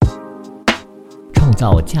创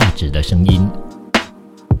造价值的声音。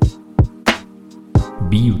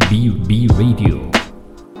B Radio。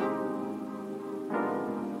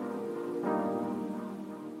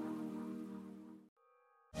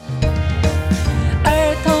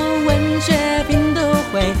儿童文学品读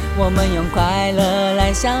会，我们用快乐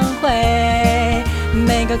来相会。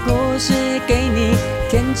每个故事给你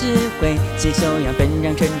添智慧，吸收养分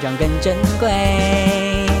让成长更珍贵。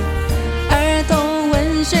儿童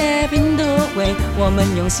文学品读会，我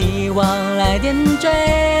们用希望来点缀。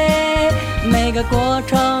每个过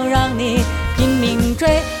程让你拼命追，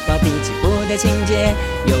高低起伏的情节，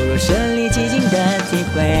犹如身临其境的体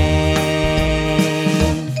会。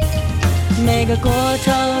每个过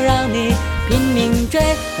程让你拼命追，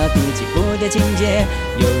高低起伏的情节，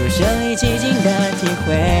犹如身临其境的体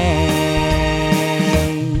会。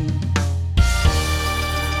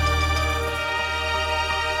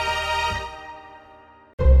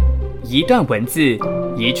一段文字，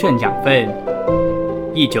一寸养分，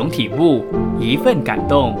一种体悟，一份感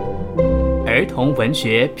动。儿童文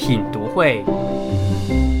学品读会。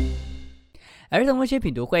儿童文学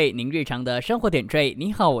品读会，您日常的生活点缀。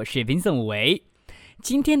你好，我是 Vincent 武维。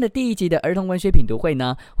今天的第一集的儿童文学品读会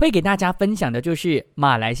呢，会给大家分享的就是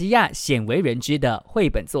马来西亚鲜为人知的绘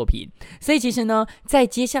本作品。所以其实呢，在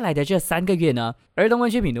接下来的这3个月呢，儿童文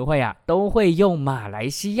学品读会都会用马来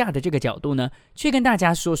西亚的这个角度呢，去跟大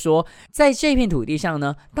家说说，在这片土地上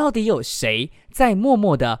呢，到底有谁在默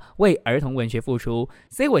默的为儿童文学付出。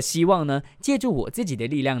所以我希望呢，借助我自己的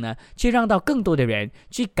力量呢，去让到更多的人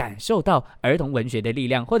去感受到儿童文学的力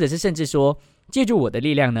量，或者是甚至说借助我的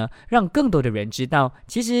力量呢，让更多的人知道，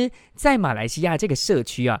其实在马来西亚这个社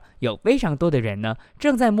区有非常多的人呢，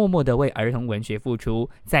正在默默的为儿童文学付出，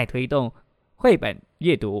在推动绘本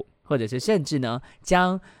阅读，或者是甚至呢，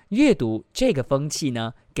将阅读这个风气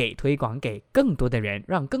呢，给推广给更多的人，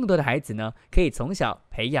让更多的孩子呢，可以从小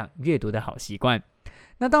培养阅读的好习惯。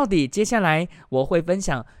那到底接下来我会分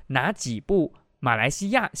享哪几部马来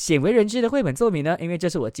西亚鲜为人知的绘本作品呢？因为这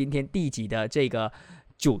是我今天第一集的这个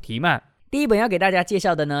主题嘛。第一本要给大家介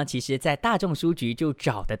绍的呢，其实在大众书局就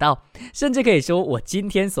找得到，甚至可以说我今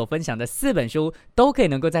天所分享的4本书都可以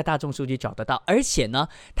能够在大众书局找得到。而且呢，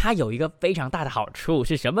它有一个非常大的好处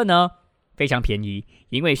是什么呢？非常便宜，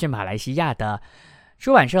因为是马来西亚的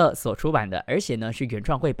出版社所出版的，而且呢是原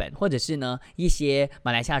创绘本，或者是呢一些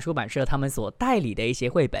马来西亚出版社他们所代理的一些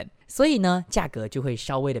绘本，所以呢价格就会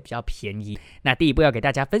稍微的比较便宜。那第一部要给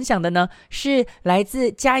大家分享的呢，是来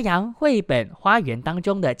自嘉阳绘本花园当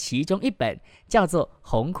中的其中一本，叫做《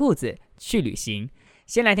红裤子去旅行》。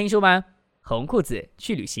先来听书吧，《红裤子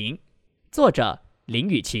去旅行》，作者林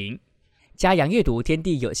雨晴，嘉阳阅读天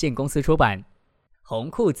地有限公司出版，《红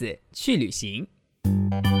裤子去旅行》。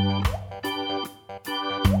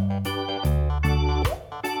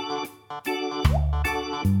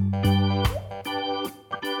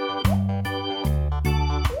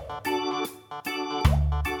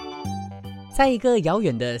在一个遥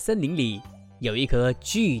远的森林里，有一棵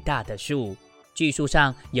巨大的树，巨树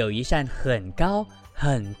上有一扇很高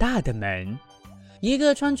很大的门。一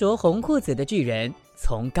个穿着红裤子的巨人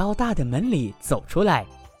从高大的门里走出来。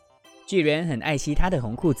巨人很爱惜他的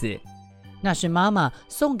红裤子，那是妈妈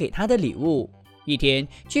送给他的礼物。一天，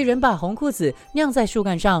巨人把红裤子晾在树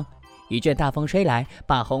干上，一阵大风吹来，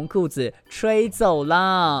把红裤子吹走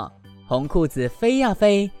了。红裤子飞呀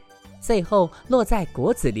飞，最后落在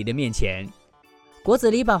果子狸的面前。果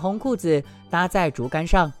子狸把红裤子搭在竹竿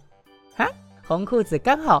上，红裤子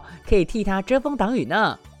刚好可以替他遮风挡雨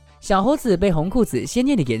呢。小猴子被红裤子鲜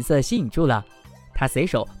艳的颜色吸引住了，他随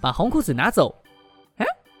手把红裤子拿走。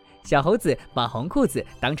小猴子把红裤子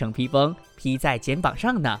当成披风披在肩膀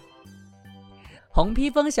上呢。红披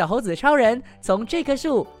风小猴子超人从这棵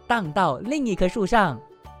树荡到另一棵树上，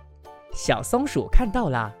小松鼠看到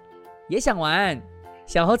了，也想玩。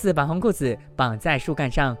小猴子把红裤子绑在树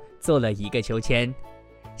干上，做了一个秋千。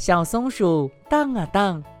小松鼠荡啊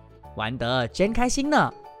荡，玩得真开心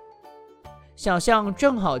呢。小象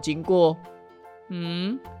正好经过，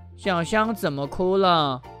小象怎么哭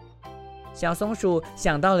了？小松鼠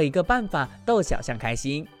想到了一个办法逗小象开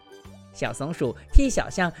心。小松鼠替小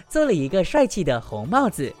象做了一个帅气的红帽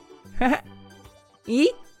子。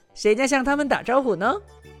咦，谁在向他们打招呼呢？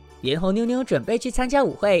圆红妞妞准备去参加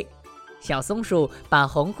舞会。小松鼠把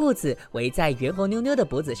红裤子围在圆红妞妞的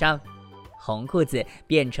脖子上，红裤子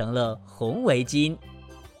变成了红围巾。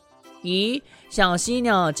咦，小犀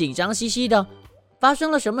鸟紧张兮兮的，发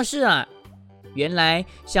生了什么事啊？原来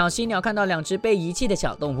小犀鸟看到2只被遗弃的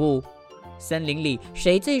小动物，森林里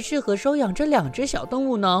谁最适合收养这2只小动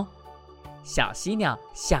物呢？小犀鸟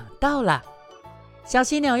想到了，小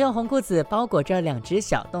犀鸟用红裤子包裹着2只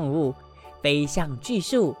小动物，飞向巨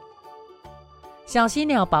树。小犀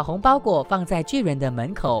鸟把红包裹放在巨人的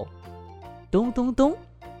门口，咚咚咚，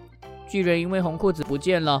巨人因为红裤子不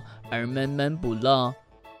见了而闷闷不乐。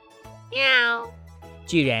喵！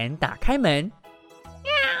巨人打开门，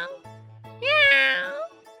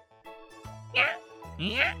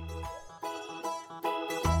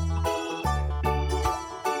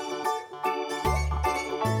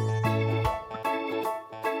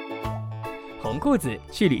红裤子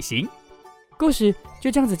去旅行。故事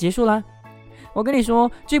就这样子结束啦。我跟你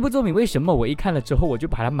说，这部作品为什么我一看了之后我就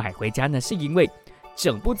把它买回家呢？是因为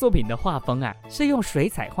整部作品的画风啊，是用水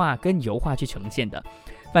彩画跟油画去呈现的。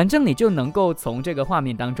反正你就能够从这个画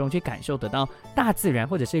面当中去感受得到大自然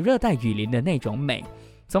或者是热带雨林的那种美。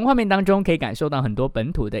从画面当中可以感受到很多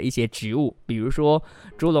本土的一些植物，比如说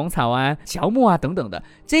猪笼草啊、乔木啊等等的，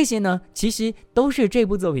这些呢其实都是这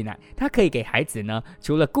部作品啊，它可以给孩子呢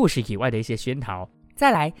除了故事以外的一些熏陶。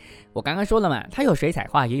再来，我刚刚说了嘛，它有水彩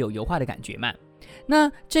画也有油画的感觉嘛。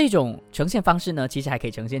那这种呈现方式呢，其实还可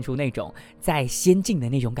以呈现出那种在仙境的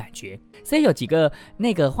那种感觉。所以有几个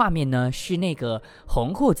那个画面呢，是那个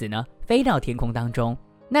红裤子呢飞到天空当中。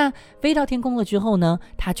那飞到天空了之后呢，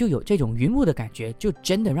它就有这种云雾的感觉，就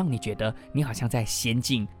真的让你觉得你好像在仙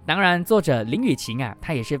境。当然，作者林雨晴啊，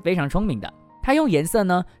他也是非常聪明的，他用颜色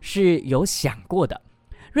呢是有想过的。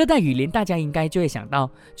热带雨林大家应该就会想到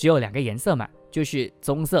只有2个颜色嘛，就是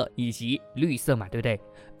棕色以及绿色嘛，对不对？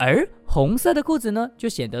而红色的裤子呢，就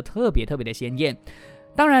显得特别特别的鲜艳。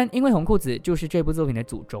当然，因为红裤子就是这部作品的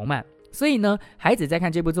主轴嘛，所以呢，孩子在看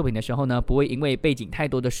这部作品的时候呢，不会因为背景太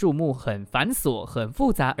多的树木很繁琐、很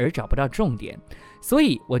复杂而找不到重点。所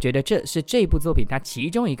以我觉得这是这部作品它其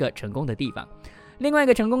中一个成功的地方。另外一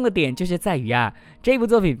个成功的点就是在于啊，这部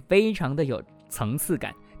作品非常的有层次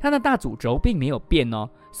感，它的大主轴并没有变哦。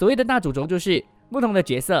所谓的大主轴就是不同的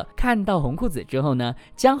角色看到红裤子之后呢，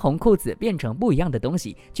将红裤子变成不一样的东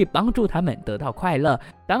西，去帮助他们得到快乐。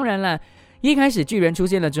当然了，一开始巨人出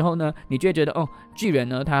现了之后呢，你就会觉得哦，巨人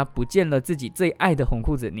呢他不见了自己最爱的红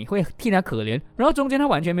裤子，你会替他可怜。然后中间他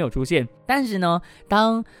完全没有出现，但是呢，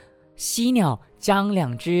当犀鸟将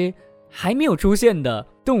2只还没有出现的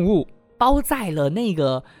动物包在了那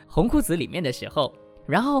个红裤子里面的时候，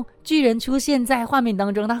然后巨人出现在画面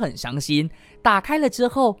当中，他很伤心。打开了之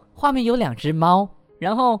后，画面有2只猫，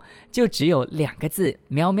然后就只有2个字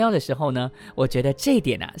喵喵的时候呢，我觉得这一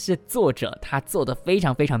点啊是作者他做的非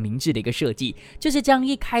常非常明智的一个设计，就是将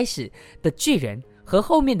一开始的巨人和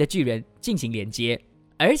后面的巨人进行连接，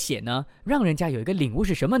而且呢让人家有一个领悟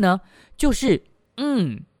是什么呢？就是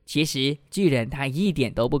其实巨人他一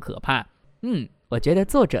点都不可怕。我觉得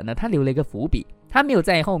作者呢他留了一个伏笔，他没有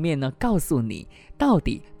在后面呢告诉你到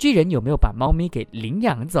底巨人有没有把猫咪给领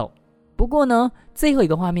养走。不过呢，最后一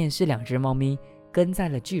个画面是2只猫咪跟在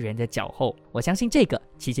了巨人的脚后，我相信这个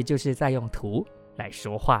其实就是在用图来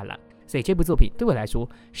说话了。所以这部作品对我来说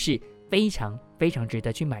是非常非常值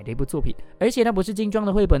得去买的一部作品，而且它不是精装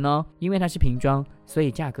的绘本哦，因为它是平装，所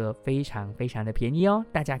以价格非常非常的便宜哦。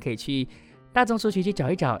大家可以去大众书局去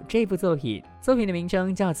找一找这部作品，作品的名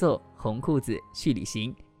称叫做《红裤子去旅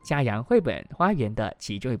行》，嘉阳绘本花园的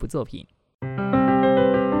其中一部作品。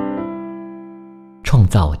创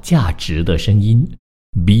造价值的声音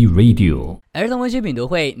B Radio 儿童文学品读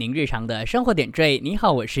会，您日常的生活点缀。你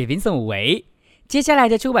好，我是 Vincent 武维。接下来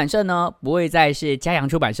的出版社呢，不会再是嘉阳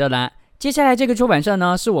出版社啦。接下来这个出版社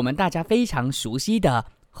呢，是我们大家非常熟悉的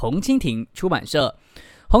红蜻蜓出版社。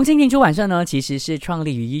红蜻蜓出版社呢，其实是创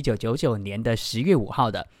立于1999年的10月5号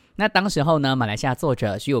的。那当时候呢，马来西亚作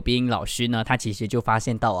者徐有斌老师呢，他其实就发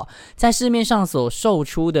现到在市面上所售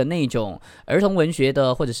出的那种儿童文学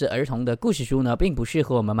的或者是儿童的故事书呢，并不适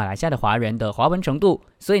合我们马来西亚的华人的华文程度，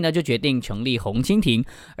所以呢，就决定成立红蜻蜓。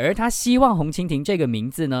而他希望红蜻蜓这个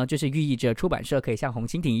名字呢，就是寓意着出版社可以像红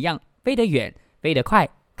蜻蜓一样飞得远、飞得快、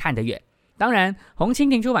看得远。当然，红蜻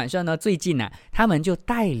蜓出版社呢，最近他们就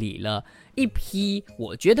代理了一批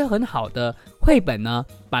我觉得很好的绘本呢，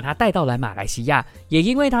把它带到来马来西亚。也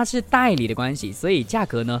因为它是代理的关系，所以价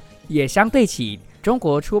格呢也相对起中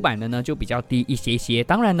国出版的呢就比较低一些些。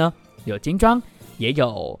当然呢，有精装也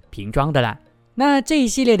有平装的啦。那这一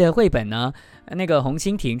系列的绘本呢，那个红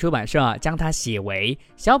蜻蜓出版社将它写为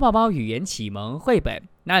小宝宝语言启蒙绘本。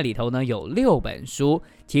那里头呢有6本书，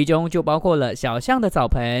其中就包括了小象的澡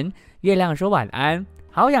盆、月亮说晚安、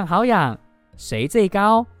好痒好痒、谁最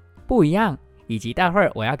高、不一样，以及待会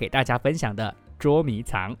儿我要给大家分享的捉迷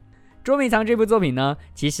藏。捉迷藏这部作品呢，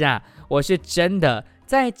其实我是真的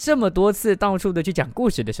在这么多次到处的去讲故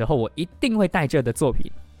事的时候，我一定会带着的作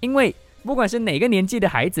品。因为不管是哪个年纪的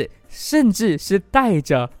孩子，甚至是带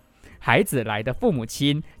着孩子来的父母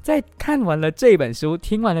亲在看完了这本书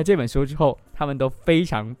听完了这本书之后，他们都非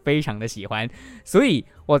常非常的喜欢，所以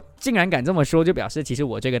我竟然敢这么说，就表示其实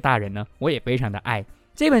我这个大人呢，我也非常的爱。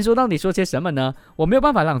这本书到底说些什么呢？我没有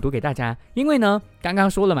办法朗读给大家，因为呢刚刚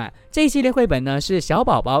说了嘛，这一系列绘本呢是小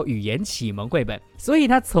宝宝语言启蒙绘本，所以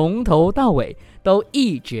它从头到尾都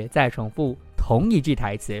一直在重复同一句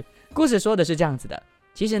台词。故事说的是这样子的，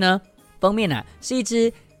其实呢封面啊是一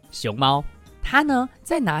只熊猫，它呢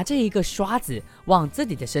在拿着一个刷子往自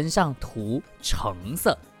己的身上涂橙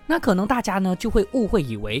色，那可能大家呢就会误会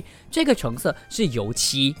以为这个橙色是油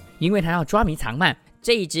漆，因为它要捉迷藏嘛。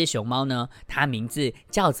这一只熊猫呢，它名字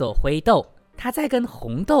叫做灰豆，它在跟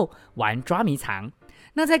红豆玩捉迷藏。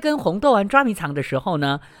那在跟红豆玩捉迷藏的时候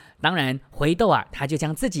呢，当然灰豆啊，它就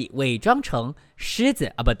将自己伪装成狮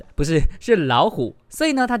子啊，不是老虎，所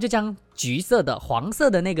以呢，它就将橘色的、黄色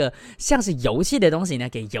的那个像是油漆的东西呢，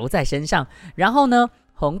给油在身上。然后呢，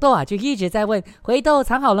红豆啊就一直在问灰豆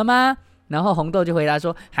藏好了吗？然后红豆就回答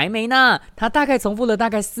说还没呢。他大概重复了大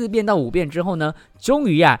概4遍到5遍之后呢，终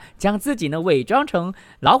于啊将自己呢伪装成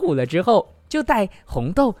老虎了之后，就带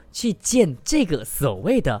红豆去见这个所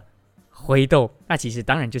谓的灰豆，那其实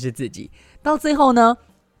当然就是自己。到最后呢，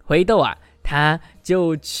灰豆啊他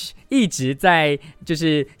就一直在就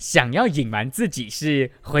是想要隐瞒自己是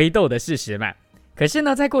灰豆的事实嘛。可是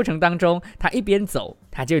呢，在过程当中，他一边走，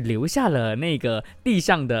他就留下了那个地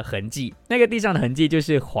上的痕迹。那个地上的痕迹就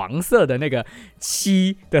是黄色的那个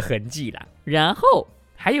漆的痕迹啦。然后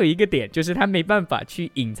还有一个点，就是他没办法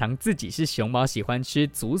去隐藏自己是熊猫喜欢吃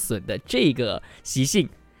竹笋的这个习性。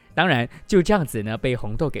当然，就这样子呢，被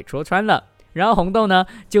红豆给戳穿了。然后红豆呢，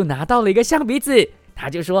就拿到了一个象鼻子，他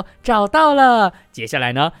就说找到了。接下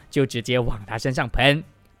来呢，就直接往他身上喷。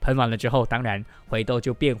喷完了之后，当然灰豆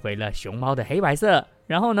就变回了熊猫的黑白色，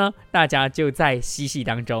然后呢大家就在嬉戏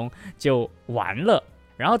当中就完了。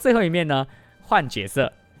然后最后一面呢换角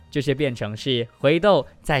色，就是变成是灰豆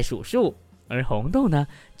在数数，而红豆呢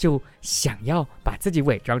就想要把自己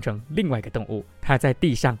伪装成另外一个动物，它在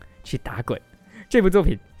地上去打滚。这部作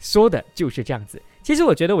品说的就是这样子。其实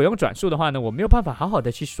我觉得我用转述的话呢，我没有办法好好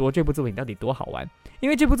的去说这部作品到底多好玩，因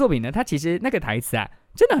为这部作品呢，它其实那个台词啊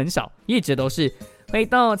真的很少，一直都是灰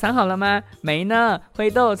豆藏好了吗？没呢。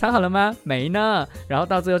灰豆藏好了吗？没呢。然后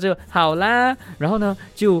到最后就好啦。然后呢，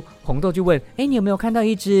就红豆就问，你有没有看到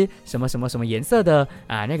一只什么什么什么颜色的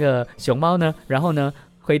啊那个熊猫呢？然后呢，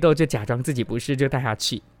灰豆就假装自己不是，就带他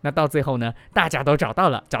去。那到最后呢，大家都找到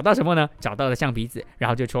了，找到什么呢？找到了象鼻子，然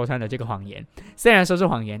后就戳穿了这个谎言。虽然说是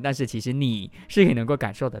谎言，但是其实你是可以能够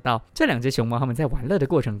感受得到，这2只熊猫他们在玩乐的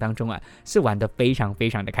过程当中啊，是玩得非常非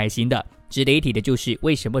常的开心的。值得一提的就是，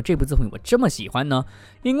为什么这部作品我这么喜欢呢？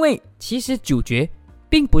因为其实主角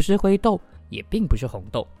并不是灰豆，也并不是红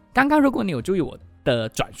豆。刚刚如果你有注意我的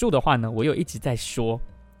转述的话呢，我有一直在说，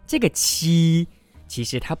这个漆其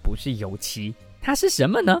实它不是油漆，它是什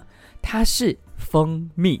么呢？它是蜂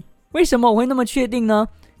蜜。为什么我会那么确定呢？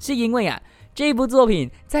是因为啊，这部作品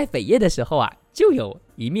在扉页的时候啊，就有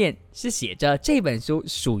一面是写着这本书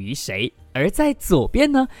属于谁，而在左边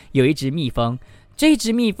呢，有一只蜜蜂。这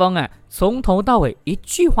只蜜蜂啊，从头到尾一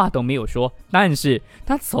句话都没有说，但是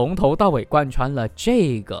它从头到尾贯穿了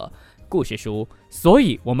这个故事书，所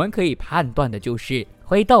以我们可以判断的就是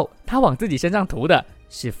灰豆它往自己身上涂的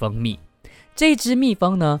是蜂蜜。这只蜜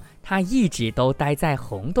蜂呢，它一直都待在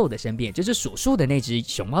红豆的身边，就是数数的那只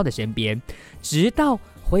熊猫的身边，直到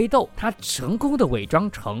灰豆它成功的伪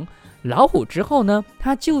装成老虎之后呢，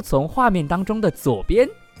它就从画面当中的左边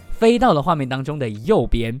飞到了画面当中的右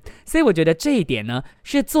边。所以我觉得这一点呢，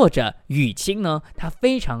是作者雨清呢他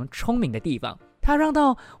非常聪明的地方，他让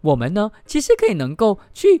到我们呢其实可以能够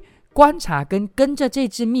去观察跟着这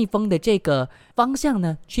只蜜蜂的这个方向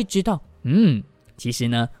呢去知道，其实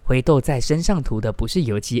呢灰豆在身上涂的不是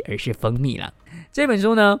油漆，而是蜂蜜啦。这本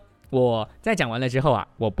书呢，我在讲完了之后啊，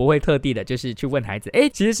我不会特地的就是去问孩子，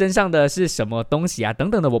其实身上的是什么东西啊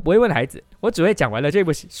等等的，我不会问孩子，我只会讲完了这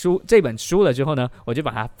本书了之后呢，我就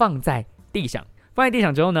把它放在地上。放在地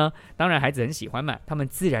上之后呢，当然孩子很喜欢嘛，他们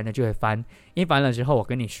自然的就会翻。一翻了之后，我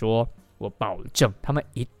跟你说，我保证他们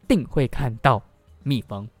一定会看到蜜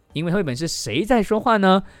蜂，因为绘本是谁在说话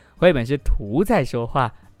呢？绘本是图在说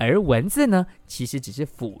话，而文字呢，其实只是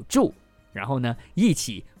辅助，然后呢，一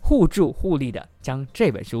起互助互利的将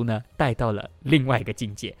这本书呢带到了另外一个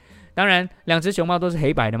境界。当然2只熊猫都是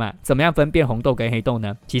黑白的嘛，怎么样分辨红豆跟黑豆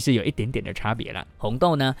呢？其实有一点点的差别啦。红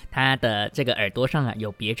豆呢，它的这个耳朵上啊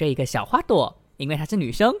有别着一个小花朵，因为它是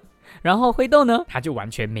女生。然后灰豆呢，它就完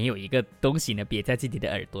全没有一个东西呢别在自己的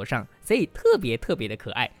耳朵上，所以特别特别的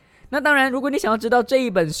可爱。那当然，如果你想要知道这一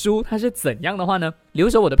本书它是怎样的话呢，留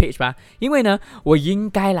守我的 page 吧。因为呢，我应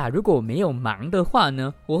该啦，如果我没有忙的话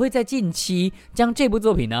呢，我会在近期将这部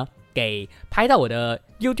作品呢给拍到我的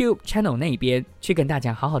YouTube channel 那边，去跟大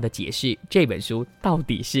家好好的解释这本书到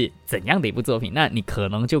底是怎样的一部作品。那你可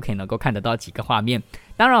能就可以能够看得到几个画面。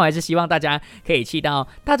当然，我还是希望大家可以去到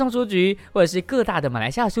大众书局或者是各大的马来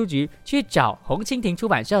西亚书局去找红蜻蜓出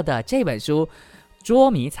版社的这本书《捉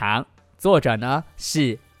迷藏》，作者呢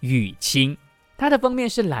是雨清，它的封面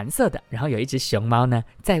是蓝色的，然后有一只熊猫呢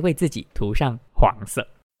在为自己涂上黄色。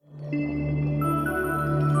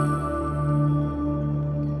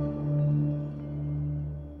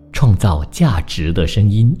创造价值的声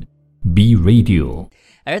音 ，B Radio。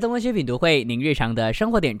儿童文学品读会，您日常的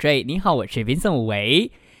生活点缀。你好，我是 Vincent 武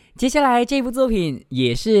维。接下来这部作品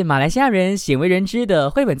也是马来西亚人鲜为人知的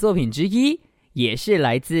绘本作品之一，也是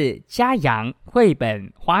来自嘉阳绘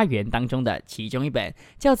本花园当中的其中一本，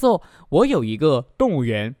叫做《我有一个动物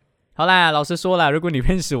园》。好啦，老实说啦，如果你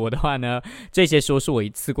认识我的话呢，这些书是我一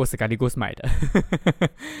次过 Sekali Gus 买的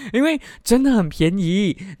因为真的很便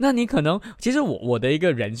宜。那你可能其实我的一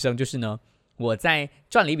个人生就是呢，我在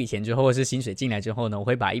赚了一笔钱之后，或是薪水进来之后呢，我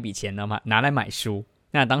会把一笔钱呢拿来买书。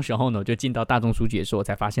那当时候呢，我就进到大众书局的时候，我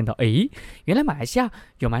才发现到，原来马来西亚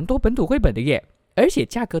有蛮多本土绘本的耶，而且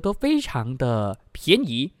价格都非常的便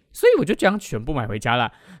宜，所以我就这样全部买回家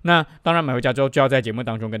了。那当然买回家之后就要在节目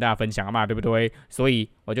当中跟大家分享嘛，对不对？所以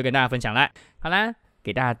我就跟大家分享了。好啦，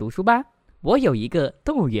给大家读书吧。我有一个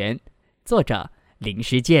动物园，作者林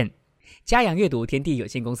诗健，嘉阳阅读天地有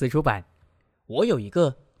限公司出版。我有一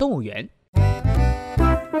个动物园。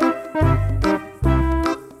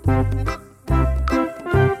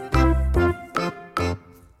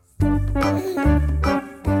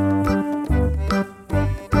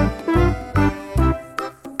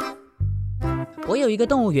我有一个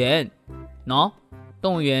动物园，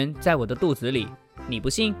动物园在我的肚子里，你不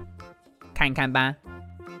信？看看吧。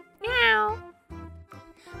喵。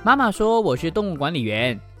妈妈说我是动物管理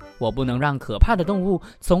员，我不能让可怕的动物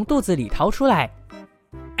从肚子里逃出来。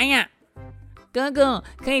哎呀，哥哥，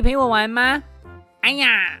可以陪我玩吗？哎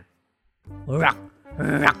呀，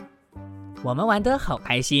我们玩得好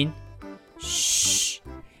开心。嘘，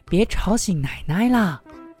别吵醒奶奶啦。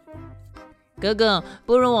哥哥，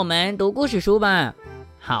不如我们读故事书吧。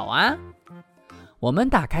好啊。我们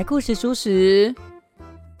打开故事书时，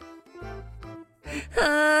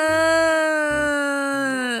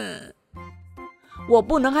我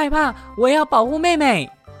不能害怕，我要保护妹妹。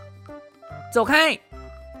走开！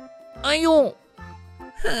哎呦！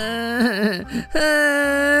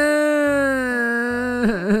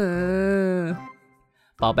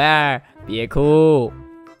宝贝儿，别哭。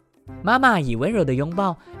妈妈以温柔的拥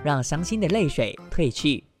抱让伤心的泪水褪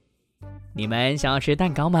去。你们想要吃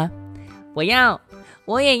蛋糕吗？我要，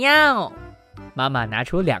我也要。妈妈拿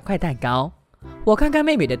出2块蛋糕，我看看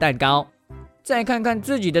妹妹的蛋糕，再看看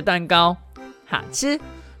自己的蛋糕，好吃。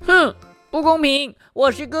哼，不公平！我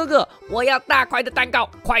是哥哥，我要大块的蛋糕，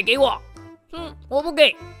快给我！我不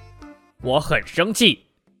给。我很生气。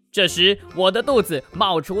这时，我的肚子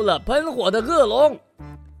冒出了喷火的恶龙。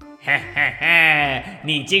嘿嘿嘿，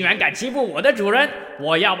你竟然敢欺负我的主人，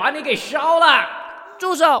我要把你给烧了！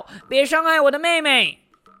住手，别伤害我的妹妹！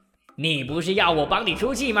你不是要我帮你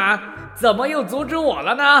出气吗？怎么又阻止我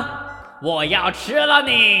了呢？我要吃了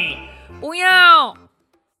你！不要！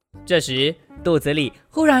这时，肚子里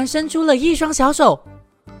忽然伸出了一双小手。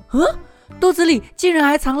肚子里竟然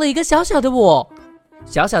还藏了一个小小的我。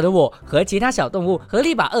小小的我和其他小动物合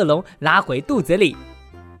力把恶龙拉回肚子里。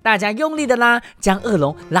大家用力的拉，将恶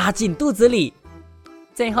龙拉进肚子里。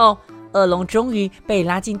最后，恶龙终于被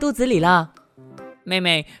拉进肚子里了。妹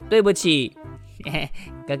妹，对不起。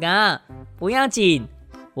哥哥，不要紧，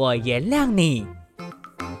我原谅你。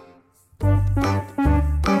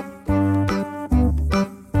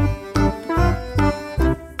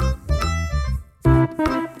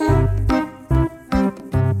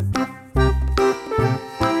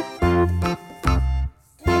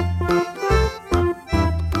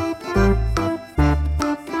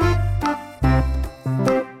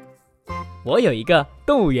我有一个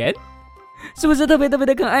动物园，是不是特别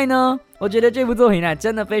的可爱呢？我觉得这部作品呢，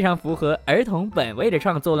真的非常符合儿童本位的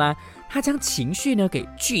创作啦。它将情绪呢给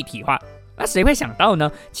具体化，那谁会想到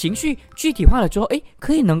呢？情绪具体化了之后，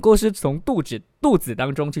可以能够是从肚子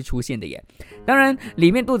当中去出现的耶。当然，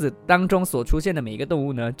里面肚子当中所出现的每一个动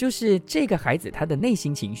物呢，就是这个孩子他的内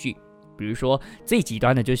心情绪。比如说最极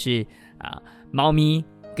端的就是猫咪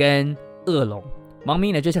跟恶龙。猫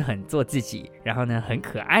咪呢就是很做自己，然后呢很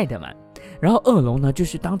可爱的嘛。然后恶龙呢，就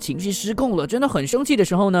是当情绪失控了，真的很生气的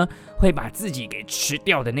时候呢，会把自己给吃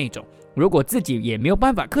掉的那种。如果自己也没有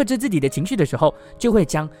办法克制自己的情绪的时候，就会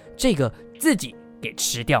将这个自己给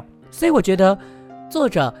吃掉。所以我觉得作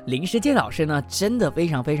者林时健老师呢，真的非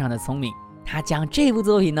常非常的聪明，他将这部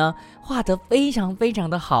作品呢画得非常非常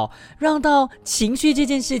的好，让到情绪这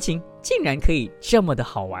件事情竟然可以这么的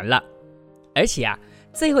好玩了。而且啊，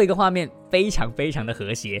最后一个画面非常非常的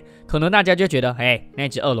和谐，可能大家就觉得，那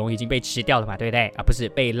只恶龙已经被吃掉了嘛，对不对啊？不是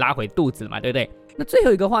被拉回肚子了嘛，对不对？那最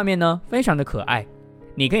后一个画面呢，非常的可爱，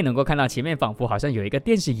你可以能够看到前面仿佛好像有一个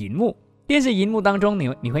电视荧幕，电视荧幕当中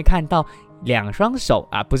你会看到两双手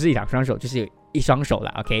啊，不是两双手，就是一双手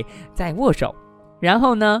了 ，OK， 在握手，然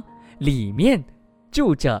后呢，里面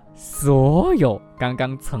住着所有刚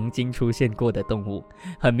刚曾经出现过的动物。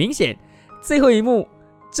很明显，最后一幕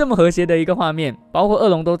这么和谐的一个画面，包括恶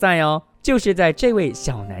龙都在哦，就是在这位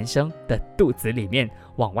小男生的肚子里面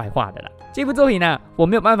往外画的了。这部作品呢，我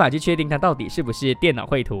没有办法去确定它到底是不是电脑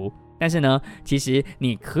绘图，但是呢，其实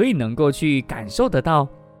你可以能够去感受得到，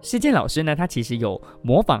时健老师呢，他其实有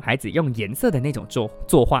模仿孩子用颜色的那种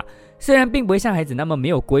作画，虽然并不会像孩子那么没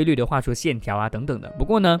有规律的画出线条啊等等的，不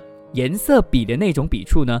过呢，颜色笔的那种笔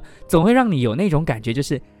触呢，总会让你有那种感觉，就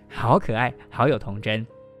是好可爱，好有童真。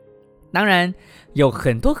当然，有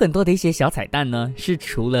很多很多的一些小彩蛋呢，是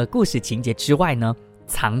除了故事情节之外呢，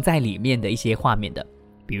藏在里面的一些画面的。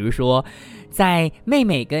比如说，在妹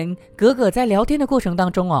妹跟哥哥在聊天的过程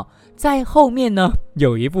当中哦，在后面呢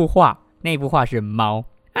有一幅画，那幅画是猫。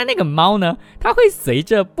那个猫呢，它会随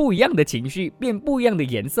着不一样的情绪变不一样的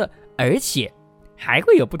颜色，而且还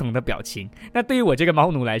会有不同的表情。那对于我这个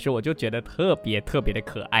猫奴来说，我就觉得特别特别的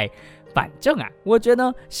可爱。反正啊，我觉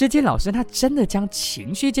得时健老师他真的将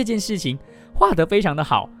情绪这件事情画得非常的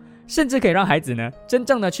好，甚至可以让孩子呢真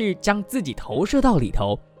正的去将自己投射到里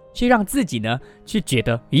头，去让自己呢去觉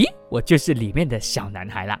得，咦，我就是里面的小男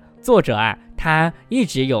孩啦。作者啊，他一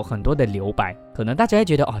直有很多的留白，可能大家会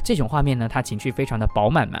觉得这种画面呢，他情绪非常的饱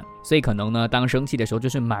满嘛，所以可能呢，当生气的时候就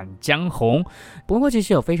是满江红。不过其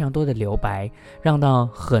实有非常多的留白，让到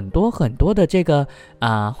很多很多的这个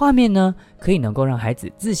画面呢，可以能够让孩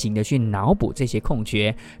子自行的去脑补这些空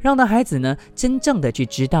缺，让到孩子呢真正的去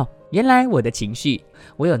知道，原来我的情绪，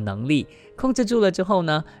我有能力控制住了之后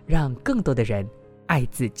呢，让更多的人爱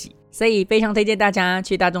自己。所以非常推荐大家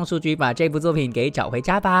去大众数据把这部作品给找回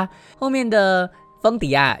家吧。后面的封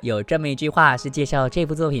底啊，有这么一句话是介绍这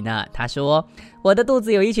部作品的，他说，我的肚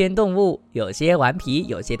子有一群动物，有些顽皮，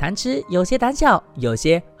有些贪吃，有些胆小，有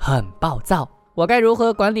些很暴躁，我该如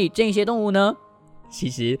何管理这些动物呢？其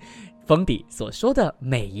实封底所说的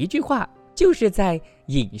每一句话，就是在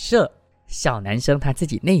影射小男生他自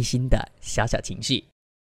己内心的小小情绪。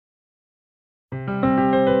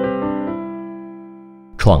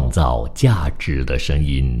创造价值的声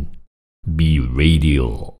音 ，Be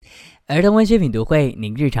Radio。儿童文学品读会，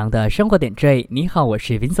您日常的生活点缀。你好，我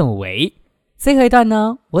是 Vincent 维。最后一段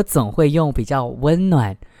呢，我总会用比较温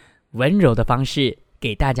暖、温柔的方式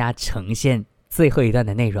给大家呈现最后一段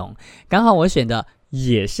的内容。刚好我选的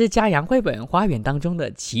也是家养绘本花园当中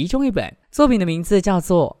的其中一本作品，的名字叫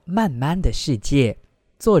做《慢慢的世界》，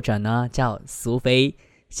作者呢叫苏菲。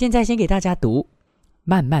现在先给大家读《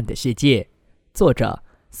慢慢的世界》，作者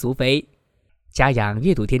苏菲，家养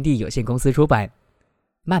阅读天地有限公司出版。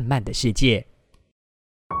慢慢的世界。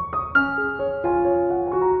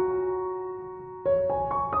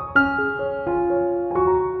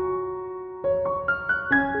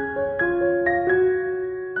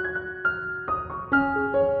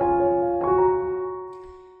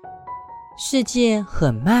世界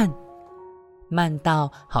很慢，慢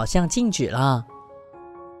到好像静止了。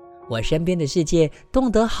我身边的世界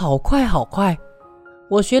动得好快好快，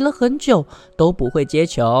我学了很久都不会接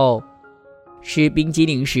球。吃冰激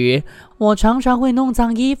凌时，我常常会弄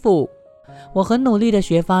脏衣服。我很努力地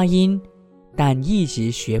学发音，但一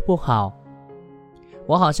直学不好。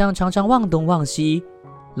我好像常常忘东忘西。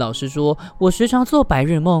老师说我时常做白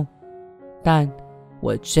日梦，但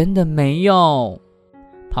我真的没有。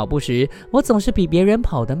跑步时，我总是比别人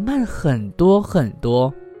跑得慢很多很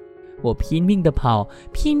多。我拼命地跑，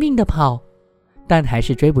拼命地跑，但还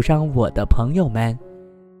是追不上我的朋友们。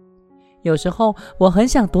有时候我很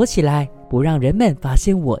想躲起来，不让人们发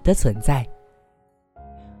现我的存在。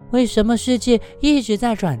为什么世界一直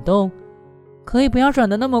在转动？可以不要转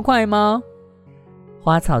得那么快吗？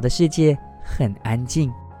花草的世界很安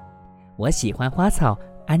静，我喜欢花草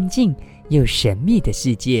安静又神秘的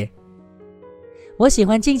世界。我喜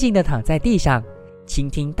欢静静地躺在地上，倾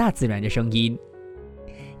听大自然的声音。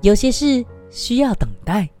有些事需要等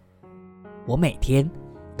待，我每天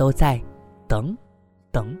都在等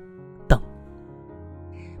等等。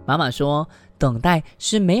妈妈说，等待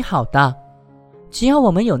是美好的，只要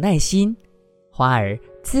我们有耐心，花儿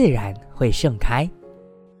自然会盛开。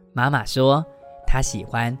妈妈说，她喜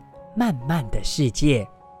欢慢慢的世界。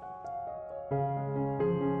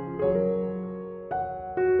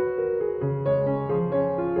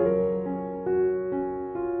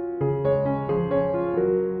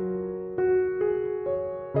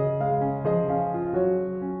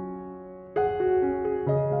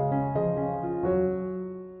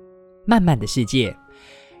慢慢的世界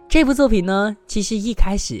这部作品呢，其实一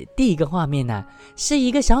开始第一个画面呢，是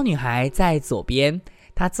一个小女孩在左边，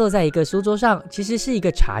她坐在一个书桌上，其实是一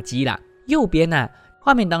个茶几啦。右边呢，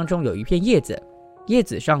画面当中有一片叶子，叶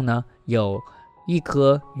子上呢有一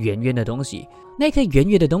颗圆圆的东西，那颗圆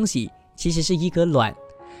圆的东西其实是一颗卵。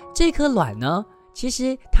这颗卵呢，其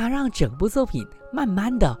实它让整部作品慢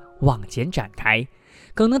慢的往前展开。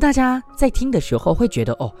可能大家在听的时候会觉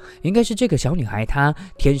得，应该是这个小女孩她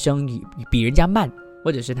天生比人家慢，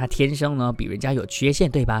或者是她天生呢比人家有缺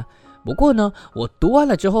陷，对吧？不过呢，我读完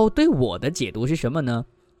了之后对我的解读是什么呢？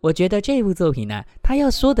我觉得这部作品呢，它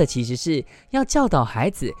要说的其实是要教导孩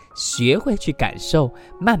子学会去感受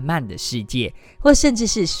慢慢的世界，或甚至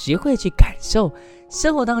是学会去感受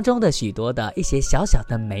生活当中的许多的一些小小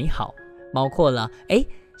的美好，包括了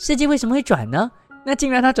世界为什么会转呢？那既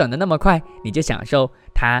然它转得那么快，你就享受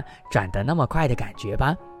它转得那么快的感觉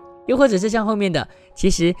吧。又或者是像后面的，其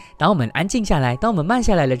实当我们安静下来，当我们慢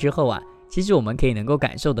下来了之后啊，其实我们可以能够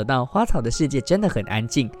感受得到花草的世界真的很安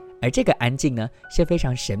静，而这个安静呢，是非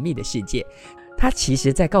常神秘的世界。它其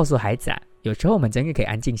实在告诉孩子啊，有时候我们真的可以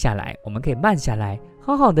安静下来，我们可以慢下来，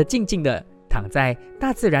好好的静静的躺在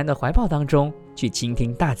大自然的怀抱当中，去倾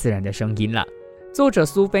听大自然的声音了。作者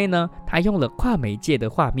苏菲呢，她用了跨媒介的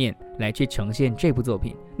画面来去呈现这部作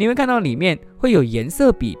品。你会看到里面会有颜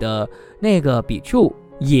色笔的那个笔触，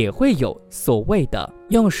也会有所谓的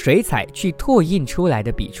用水彩去拓印出来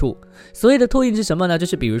的笔触。所谓的拓印是什么呢？就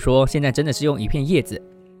是比如说现在真的是用一片叶子，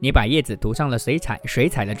你把叶子涂上了水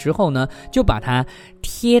彩了之后呢，就把它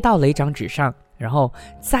贴到了一张纸上，然后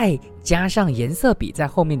再加上颜色笔在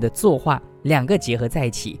后面的作画，两个结合在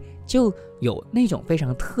一起，就有那种非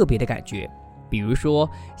常特别的感觉。比如说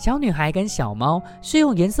小女孩跟小猫是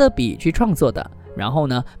用颜色笔去创作的，然后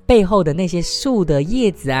呢，背后的那些树的叶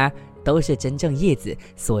子啊，都是真正叶子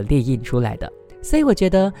所列印出来的。所以我觉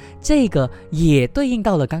得这个也对应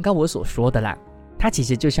到了刚刚我所说的啦，它其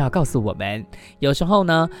实就是要告诉我们，有时候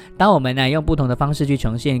呢，当我们呢用不同的方式去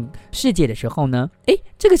呈现世界的时候呢，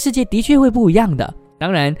这个世界的确会不一样的。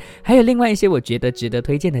当然还有另外一些我觉得值得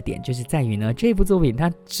推荐的点，就是在于呢，这部作品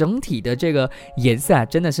它整体的这个颜色啊，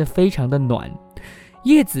真的是非常的暖。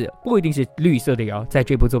叶子不一定是绿色的哟，在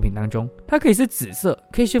这部作品当中，它可以是紫色，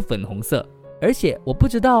可以是粉红色。而且我不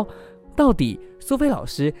知道到底苏菲老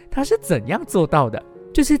师她是怎样做到的，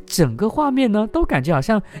就是整个画面呢都感觉好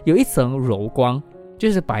像有一层柔光，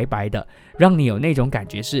就是白白的，让你有那种感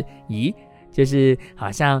觉是就是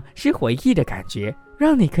好像是回忆的感觉，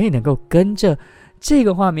让你可以能够跟着这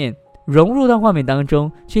个画面融入到画面当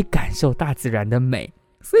中去感受大自然的美。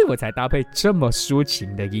所以我才搭配这么抒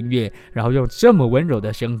情的音乐，然后用这么温柔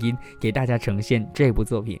的声音给大家呈现这部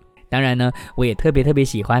作品。当然呢，我也特别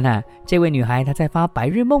喜欢这位女孩她在发白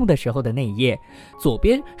日梦的时候的那一页，左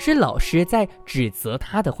边是老师在指责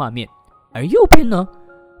她的画面，而右边呢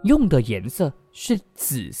用的颜色是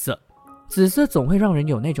紫色。紫色总会让人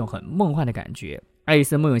有那种很梦幻的感觉。爱丽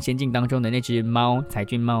丝梦游仙境当中的那只猫，彩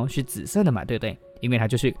菌猫是紫色的嘛，对不对？因为它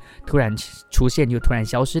就是突然出现又突然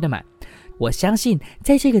消失的嘛。我相信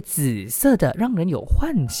在这个紫色的让人有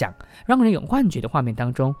幻想、让人有幻觉的画面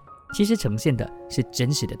当中，其实呈现的是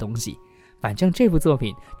真实的东西。反正这部作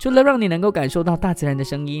品除了让你能够感受到大自然的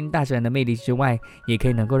声音、大自然的魅力之外，也可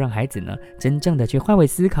以能够让孩子呢真正的去换位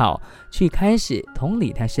思考，去开始同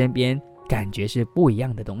理他身边感觉是不一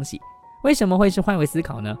样的东西。为什么会是换位思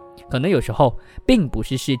考呢？可能有时候并不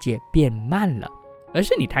是世界变慢了，而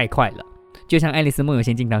是你太快了。就像《爱丽丝梦游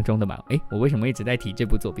仙境》当中的嘛，我为什么一直在提这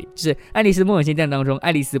部作品？就是《爱丽丝梦游仙境》当中，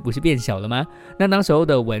爱丽丝不是变小了吗？那当时候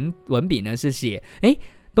的文笔呢是写，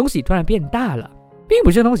东西突然变大了，并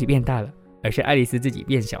不是东西变大了，而是爱丽丝自己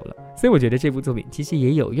变小了。所以我觉得这部作品其实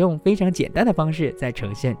也有用非常简单的方式在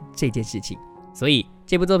呈现这件事情。所以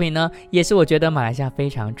这部作品呢，也是我觉得马来西亚非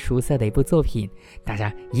常出色的一部作品，大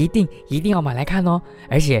家一定要买来看哦。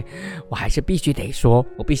而且我还是必须得说，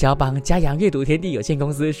我必须要帮嘉阳阅读天地有限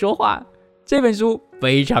公司说话，这本书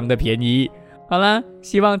非常的便宜。好啦，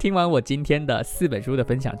希望听完我今天的4本书的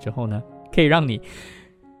分享之后呢，可以让你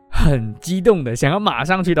很激动的想要马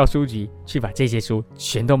上去到书局去把这些书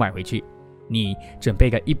全都买回去。你准备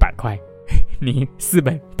个100块，你4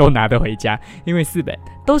本都拿得回家，因为4本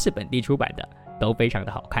都是本地出版的，都非常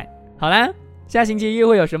的好看。好啦，下星期又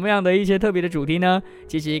会有什么样的一些特别的主题呢？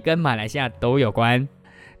其实跟马来西亚都有关，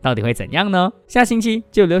到底会怎样呢？下星期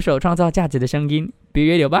就留守创造价值的声音 Be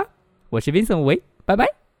Radio 吧。我是 Vincent 维，拜拜。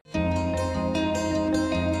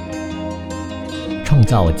创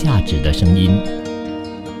造价值的声音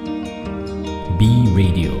Be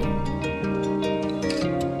Radio。